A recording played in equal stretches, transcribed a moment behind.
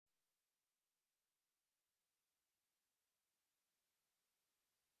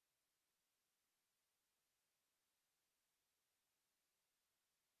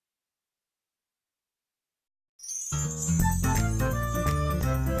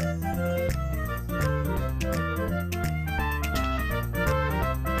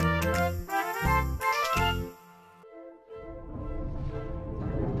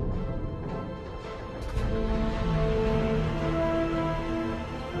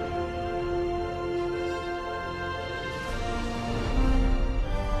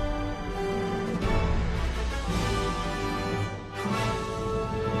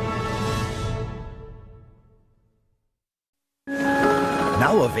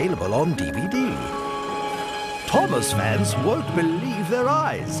now available on DVD. Thomas fans won't believe their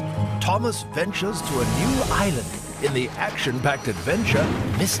eyes. Thomas ventures to a new island in the action-packed adventure,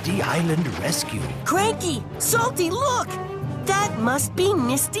 Misty Island Rescue. Cranky! Salty, look! That must be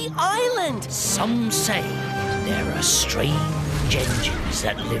Misty Island! Some say there are strange engines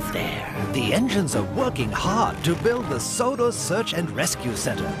that live there. The engines are working hard to build the Soda Search and Rescue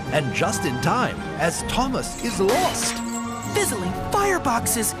Center, and just in time, as Thomas is lost. Fizzling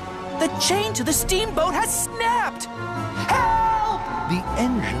fireboxes! The chain to the steamboat has snapped! Help! The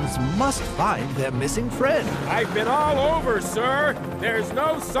engines must find their missing friend. I've been all over, sir. There's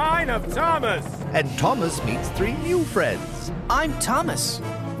no sign of Thomas. And Thomas meets 3 new friends. I'm Thomas.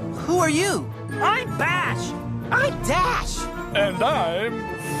 Who are you? I'm Bash. I'm Dash. And I'm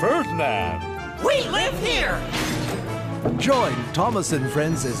Ferdinand. We live here. Join Thomas and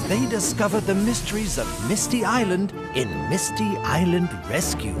friends as they discover the mysteries of Misty Island in Misty Island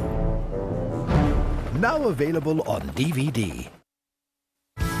Rescue. Now available on DVD.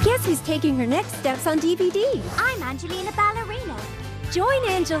 Guess who's taking her next steps on DVD? I'm Angelina Ballerina. Join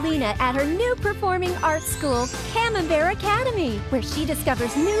Angelina at her new performing arts school, Camembert Academy, where she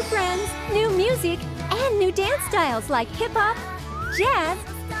discovers new friends, new music, and new dance styles like hip-hop, jazz,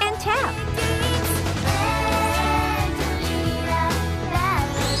 and tap.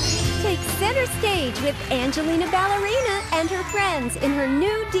 Take center stage with Angelina Ballerina and her friends in her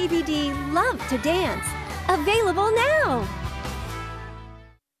new DVD, Love to Dance. Available now.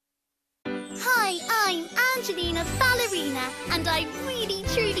 Hi, I'm Angelina Ballerina, and I really,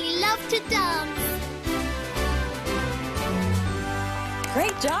 truly love to dance.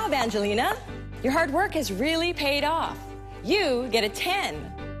 Great job, Angelina. Your hard work has really paid off. You get a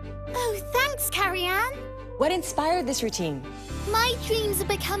 10. Oh, thanks, Carrie-Anne. What inspired this routine? My dreams of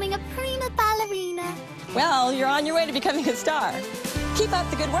becoming a prima ballerina. Well, you're on your way to becoming a star. Keep up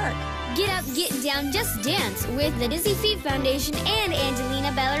the good work. Get up, get down, just dance with the Dizzy Feet Foundation and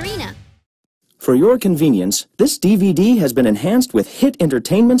Angelina Ballerina. For your convenience, this DVD has been enhanced with Hit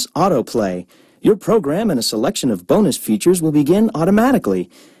Entertainment's Autoplay. Your program and a selection of bonus features will begin automatically.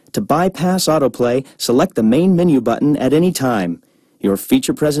 To bypass Autoplay, select the main menu button at any time. Your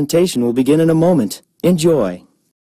feature presentation will begin in a moment. Enjoy.